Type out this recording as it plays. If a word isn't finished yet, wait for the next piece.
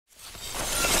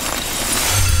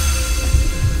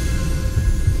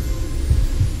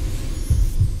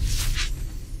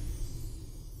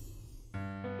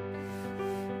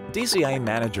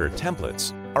DCImanager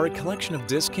templates are a collection of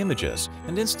disk images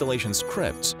and installation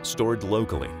scripts stored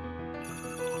locally.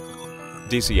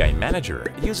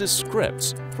 DCImanager uses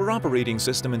scripts for operating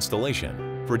system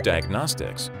installation, for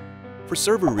diagnostics, for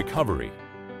server recovery.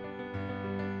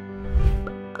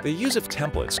 The use of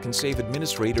templates can save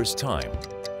administrators time.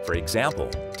 For example,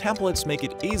 templates make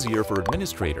it easier for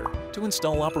administrator to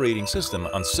install operating system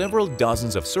on several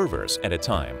dozens of servers at a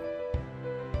time.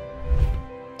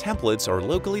 Templates are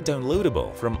locally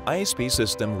downloadable from ISP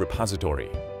system repository.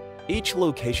 Each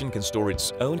location can store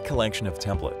its own collection of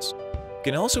templates. You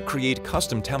can also create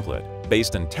custom template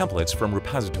based on templates from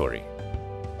repository.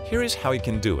 Here is how you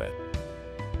can do it.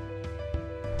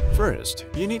 First,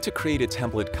 you need to create a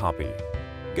template copy.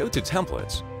 Go to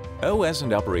Templates, OS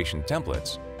and Operation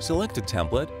Templates, select a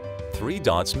template, 3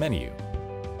 dots menu,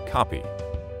 Copy.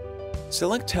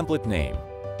 Select template name.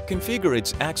 Configure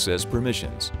its access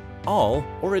permissions, all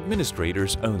or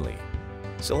administrators only.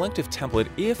 Select if template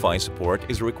EFI support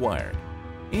is required.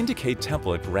 Indicate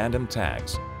template random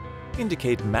tags.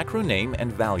 Indicate macro name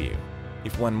and value.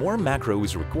 If one more macro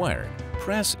is required,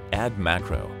 press Add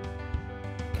Macro.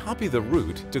 Copy the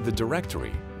root to the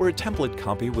directory where a template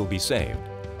copy will be saved.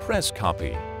 Press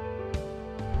Copy.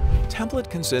 Template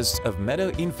consists of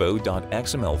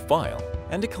metainfo.xml file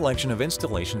and a collection of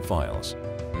installation files.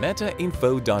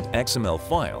 Metainfo.xml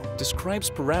file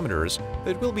describes parameters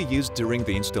that will be used during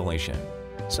the installation.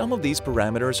 Some of these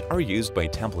parameters are used by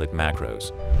template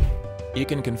macros. You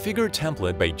can configure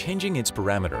template by changing its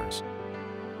parameters.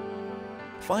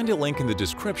 Find a link in the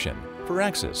description for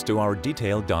access to our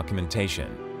detailed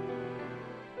documentation.